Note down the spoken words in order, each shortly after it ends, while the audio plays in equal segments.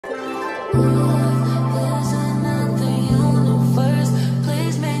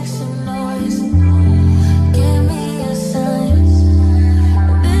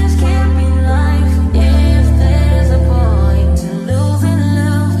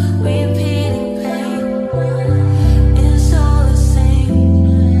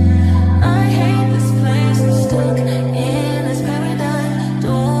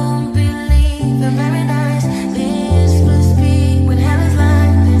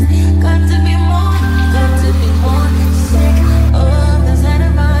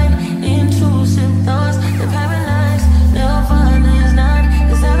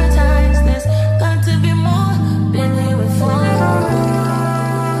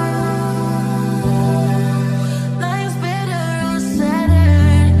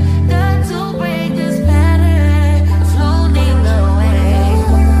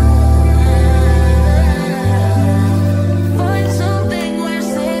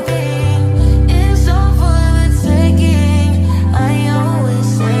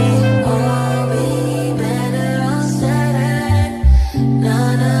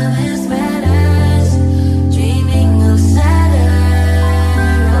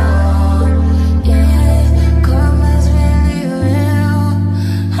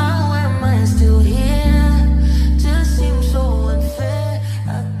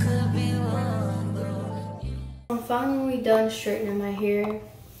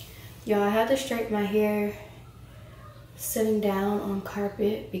Y'all, I had to straighten my hair sitting down on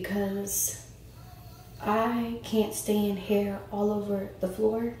carpet because I can't stand hair all over the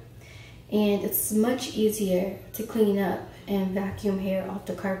floor, and it's much easier to clean up and vacuum hair off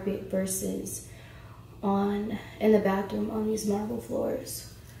the carpet versus in the bathroom on these marble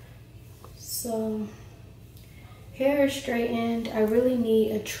floors. So hair is straightened. I really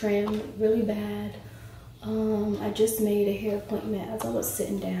need a trim really bad. I just made a hair appointment as I was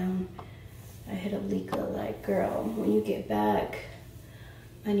sitting down. I hit Alika like, girl, when you get back,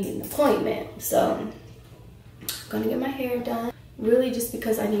 I need an appointment. So I'm gonna get my hair done. Really just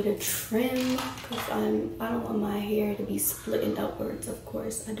because I need a trim, because I don't want my hair to be splitting upwards, of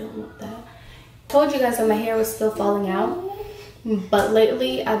course. I don't want that. Told you guys that my hair was still falling out, but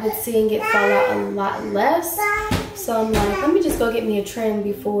lately I've been seeing it fall out a lot less. So I'm like, let me just go get me a trim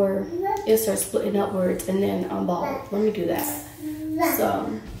before it starts splitting upwards and then I'm bald. Let me do that. So,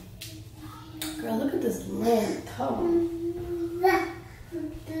 girl, look at this length. Hold on.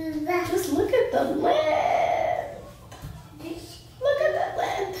 Just look at the length. Look at that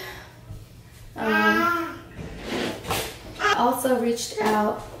length. I also reached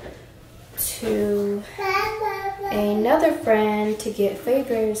out to another friend to get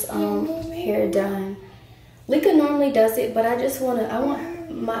Favor's hair done. Lika normally does it, but I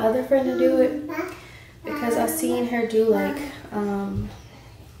want my other friend to do it because I've seen her do like a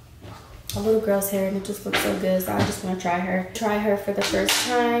little girl's hair and it just looks so good. So I just want to try her for the first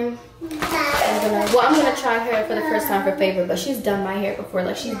time. I'm gonna try her for the first time for Favor, but she's done my hair before.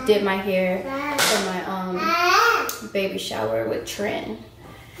 Like, she did my hair for my baby shower with Trin,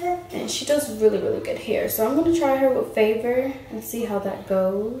 and she does really, really good hair. So I'm gonna try her with Favor and see how that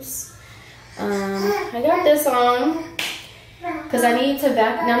goes. I got this on because I need to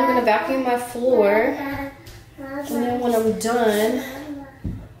vacuum. Now I'm gonna vacuum my floor, and then when I'm done,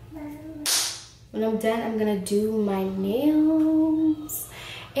 I'm gonna do my nails.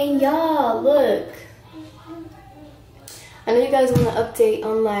 And y'all, look, I know you guys want an update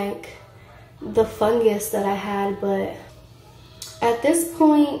on like the fungus that I had, but at this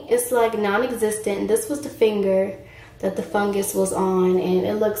point it's like non-existent. This was the finger that the fungus was on, and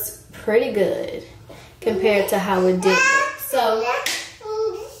it looks pretty good compared to how it did look. So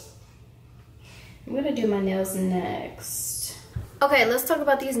I'm gonna do my nails next. Okay, let's talk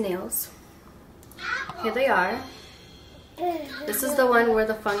about these nails. Here they are. This is the one where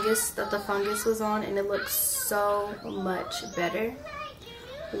the fungus was on, and it looks so much better.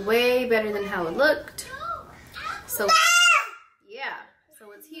 Way better than how it looked. So yeah,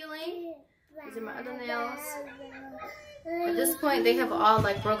 so it's healing. These are my other nails. At this point they have all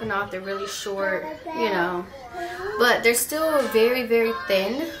like broken off. They're really short, you know, but they're still very, very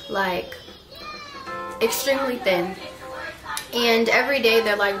thin, like extremely thin. And every day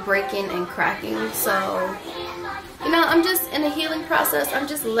they're like breaking and cracking. So, you know, I'm just in a healing process. I'm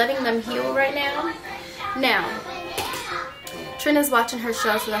just letting them heal right now. Now, Trina's watching her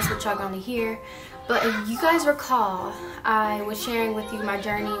show, so that's what y'all gonna hear. But if you guys recall, I was sharing with you my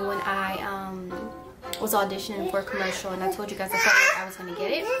journey when I was auditioning for a commercial, and I told you guys I felt like I was gonna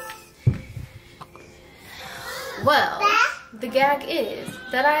get it. Well, the gag is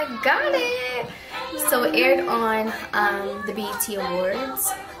that I got it. So it aired on the BET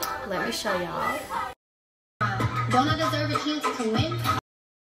Awards. Let me show y'all. Don't I deserve a chance to win?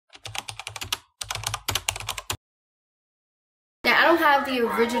 Now, I don't have the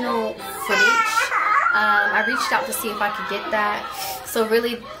original footage. I reached out to see if I could get that. So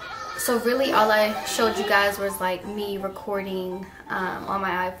really all I showed you guys was like me recording on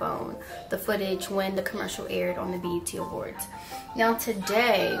my iPhone the footage when the commercial aired on the BET Awards. Now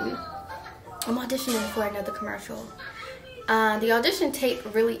today, I'm auditioning for another commercial. The audition tape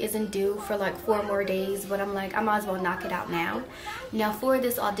really isn't due for like 4 more days, but I'm like, I might as well knock it out now. Now for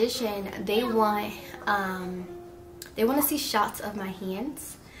this audition, they want to see shots of my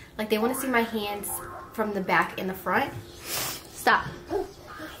hands. Like, they want to see my hands from the back and the front. Stop.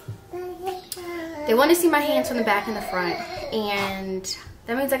 They want to see my hands from the back and the front, and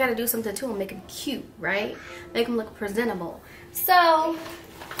that means I got to do something to them, make them cute, right? Make them look presentable. So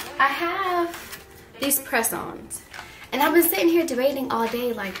I have these press-ons, and I've been sitting here debating all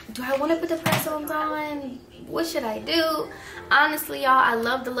day, like, do I want to put the press-ons on? What should I do? Honestly, y'all, I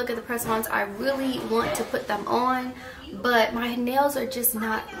love the look of the press-ons. I really want to put them on, but my nails are just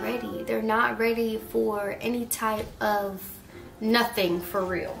not ready. They're not ready for any type of nothing for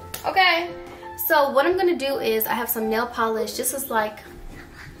real, okay? So what I'm gonna do is, I have some nail polish. This is like,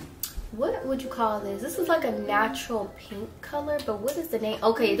 what would you call this? This is like a natural pink color, but what is the name?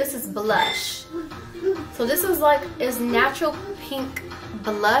 Okay, this is blush. So this is like, is natural pink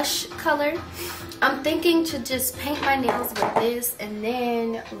blush color. I'm thinking to just paint my nails with this, and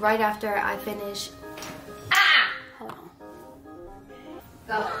then right after I finish, hold on,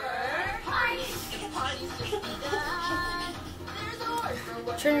 go.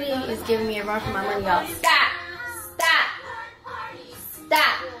 Trinity is giving me a run for my money, y'all. Stop!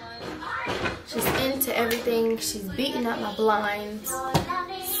 She's into everything. She's beating up my blinds.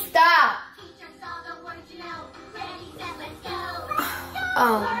 Stop!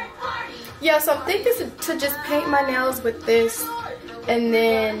 Yeah, so I'm thinking to just paint my nails with this, and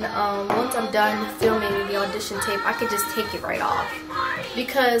then once I'm done filming the audition tape, I could just take it right off.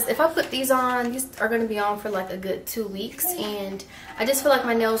 Because if I put these on, these are going to be on for like a good 2 weeks, and I just feel like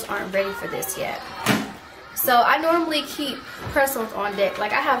my nails aren't ready for this yet. So I normally keep press-ons on deck.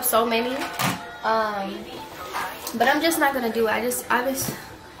 Like, I have so many, but I'm just not going to do it. I just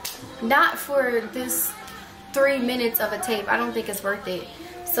not for this 3 minutes of a tape. I don't think it's worth it.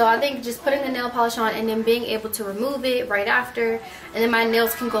 So I think just putting the nail polish on and then being able to remove it right after, and then my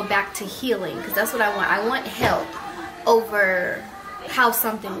nails can go back to healing, because that's what I want. I want health over how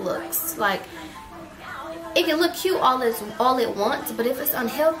something looks. Like, it can look cute all it wants, but if it's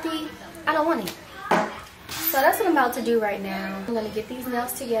unhealthy, I don't want it. So that's what I'm about to do right now. I'm going to get these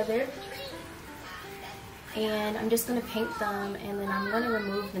nails together, and I'm just going to paint them, and then I'm going to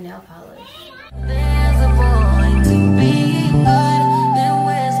remove the nail polish. There's a point to being good, then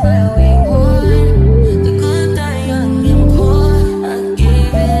where's where we want? The good die young and poor. I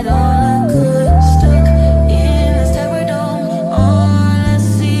gave it all I could, stuck in this terror. All I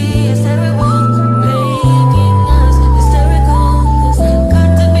see is terrible, making us hysterical. There's got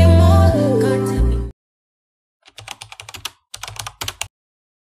to be more, got to be.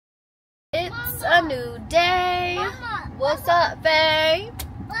 It's a new day. Mama, what's up, babe?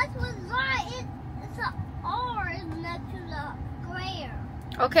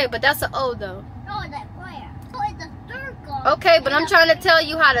 Okay, but that's an O though. No, that's square. Oh, it's a circle. Okay, but I'm trying to tell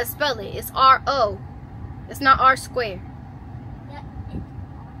you how to spell it. It's R-O. It's not R square. Yeah,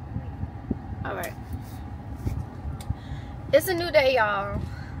 Alright. It's a new day, y'all.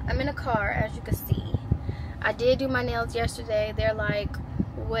 I'm in a car, as you can see. I did do my nails yesterday. They're like,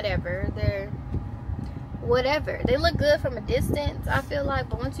 whatever. They're whatever. They look good from a distance, I feel like.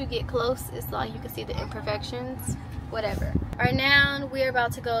 But once you get close, it's like you can see the imperfections. Whatever. Right now we're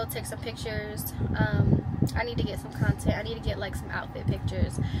about to go take some pictures. I need to get some content. I need to get like some outfit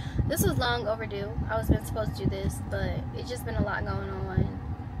pictures. This was long overdue. I was supposed to do this, but it's just been a lot going on.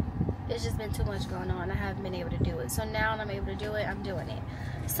 It's just been too much going on. I haven't been able to do it. So now that I'm able to do it, I'm doing it.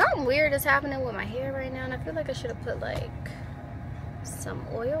 Something weird is happening with my hair right now, and I feel like I should have put like some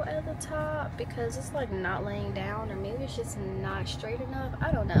oil at the top, because it's like not laying down, or maybe it's just not straight enough.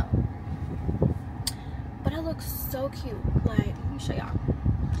 I don't know. But it looks so cute. Like, let me show y'all.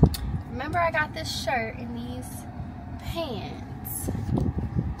 Remember, I got this shirt and these pants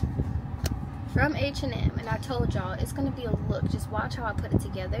from H&M, and I told y'all it's gonna be a look. Just watch how I put it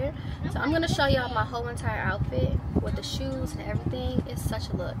together. So I'm gonna show y'all my whole entire outfit with the shoes and everything. It's such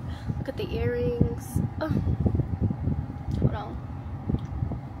a look. Look at the earrings. Oh, hold on.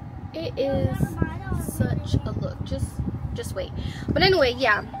 It is such a look. Just wait. But anyway,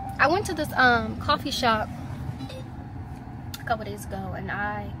 yeah. I went to this coffee shop a couple days ago, and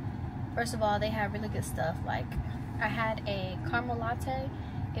first of all, they had really good stuff. Like, I had a caramel latte.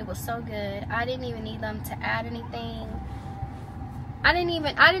 It was so good. I didn't even need them to add anything. I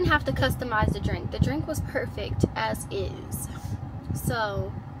didn't have to customize the drink. The drink was perfect as is.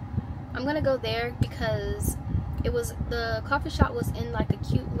 So I'm gonna go there because the coffee shop was in like a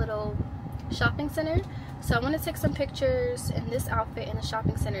cute little shopping center. So I want to take some pictures in this outfit in the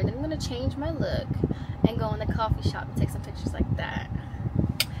shopping center. Then I'm going to change my look and go in the coffee shop and take some pictures like that.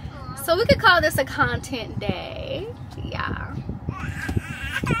 So we could call this a content day. Yeah.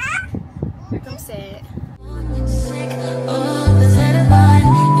 Here comes Sid.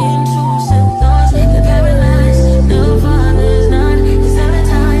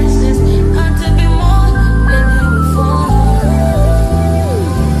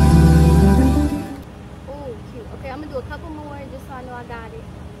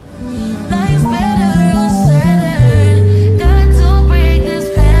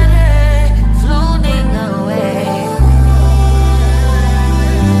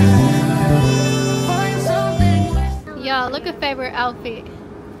 Look at favorite outfit.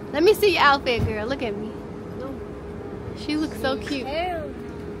 Let me see your outfit, girl. Look at me. She looks so cute.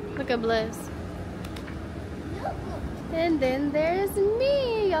 Look at Bless. And then there's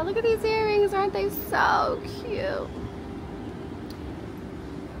me. Y'all look at these earrings. Aren't they so cute?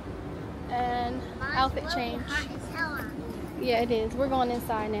 And outfit change. Yeah, it is. We're going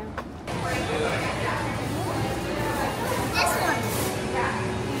inside now. This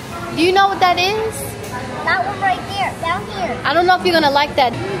one. Do you know what that is? That one right there, down here. I don't know if you're gonna like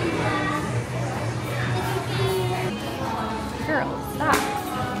that. Girl, stop.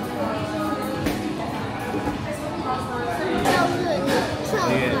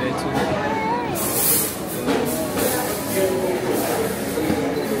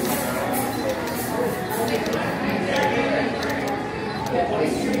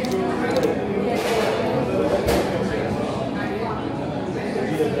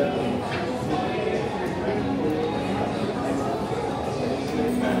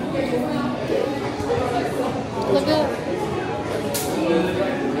 Look good.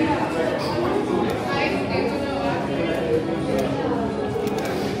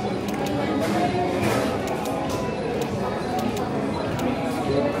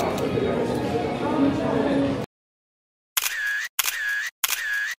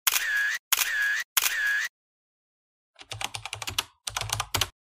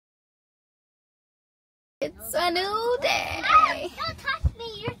 It's a new day. Don't touch me,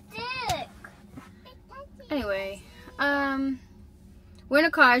 you're sick. Anyway, we're in a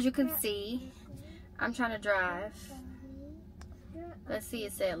car, as you can see. I'm trying to drive. Let's see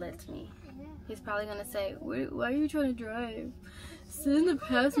if it lets me. He's probably gonna say, why are you trying to drive? Sit in the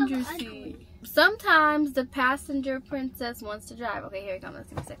passenger seat. Sometimes the passenger princess wants to drive. Okay, here he comes. Let's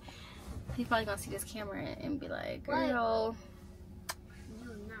see what he say. He's probably gonna see this camera and be like, girl.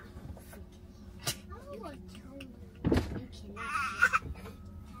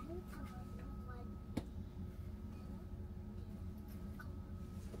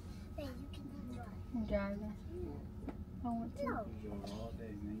 I'm driving. I want to. You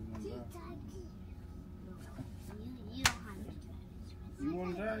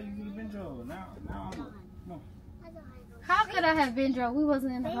want to drive? You could have been drove. Now, come on. How could I have been drove? We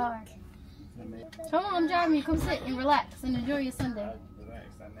wasn't in the car. Come on, I'm driving you. Come sit and relax and enjoy your Sunday. Relax,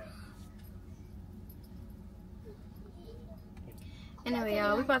 I know. Anyway,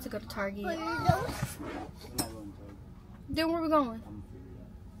 y'all, we about to go to Target. I'm not going to Target. Then where we going? I'm gonna figure it out.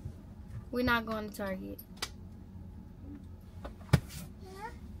 We're not going to Target.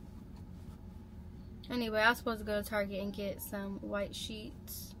 Anyway, I was supposed to go to Target and get some white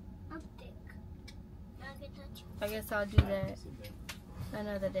sheets. I guess I'll do that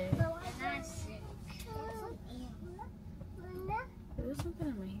another day. There's something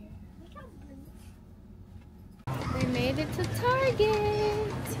in my hair. We made it to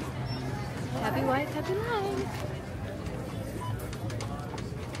Target. Happy wife, happy life.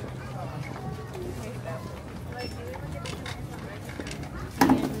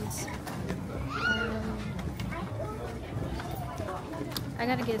 I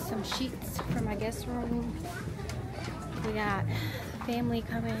gotta get some sheets for my guest room. We got family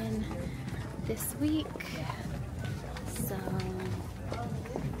coming this week, so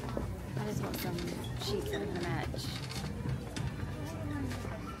I just want some sheets that are gonna match.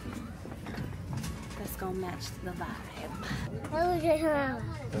 That's gonna match the vibe.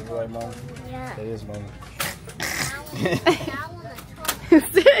 That's right, Mom. Yeah. That is, Mom.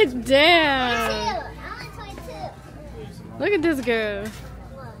 Sit down. Look at this girl. You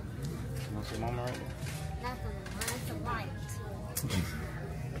want some Mama right there?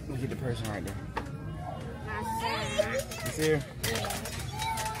 Look at the person right there. You see her?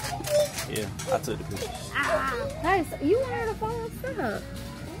 Yeah, I took the picture. Nice. You want her to follow us up.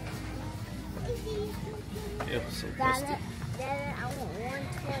 It was so busted.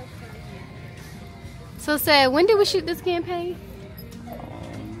 So, Sad, when did we shoot this campaign?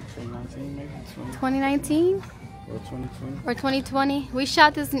 2019 maybe? 2019? Or 2020? Or 2020? We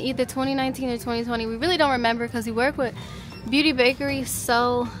shot this in either 2019 or 2020. We really don't remember because we work with Beauty Bakery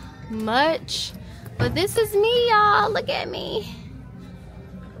so much. But this is me, y'all. Look at me.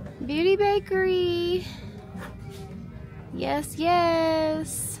 Beauty Bakery. Yes,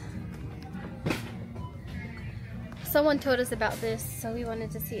 yes. Someone told us about this, so we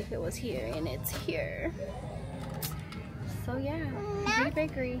wanted to see if it was here, and it's here. So yeah, Beauty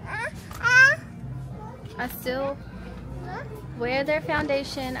Bakery. I still wear their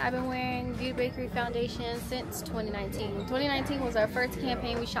foundation. I've been wearing Beauty Bakery foundation since 2019. 2019 was our first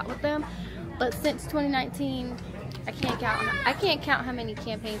campaign we shot with them, but since 2019, I can't count how many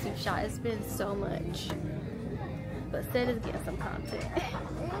campaigns we've shot. It's been so much. But Seth is getting some content.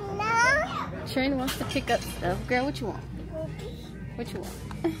 Trina wants to pick up stuff. Girl, what you want? What you want?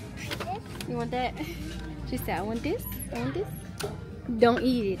 You want that? She said, I want this. I want this. Don't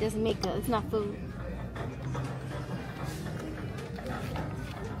eat it. That's makeup. It's not food.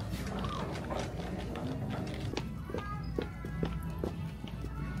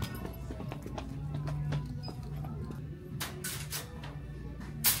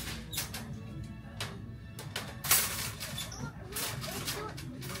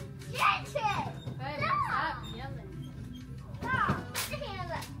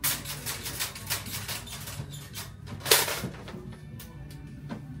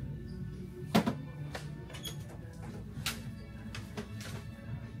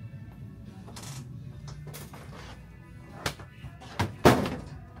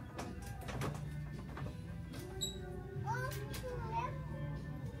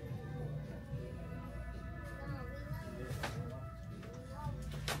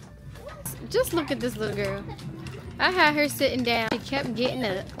 Just look at this little girl. I had her sitting down. She kept getting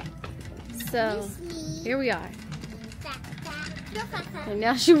up. So, here we are. And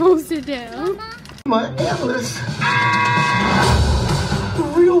now she won't sit down. My Alice. The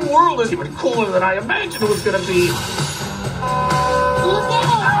real world is even cooler than I imagined it was gonna be. Look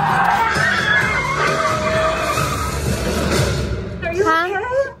out! Are you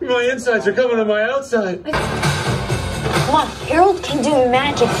okay? My insides are coming to my outside. Come on, Harold can do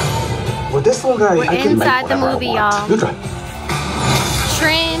magic. With this little guy, We're inside the movie, y'all. You try.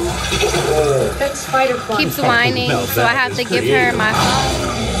 Trin That spider fly. keeps whining, so I have to give her my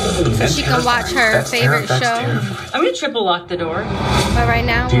phone so she can watch her favorite show. I'm gonna triple lock the door. But right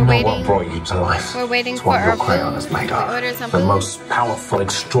now Do you we're know waiting. what brought you to life? We're waiting It's for what our your crayon is food. made We of. ordered some The food. most powerful,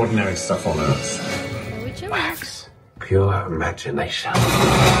 extraordinary stuff on earth. And we chilling. Wax. Pure imagination.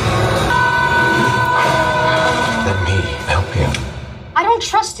 Let me help you. I don't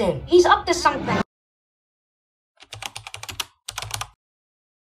trust him. He's up to something.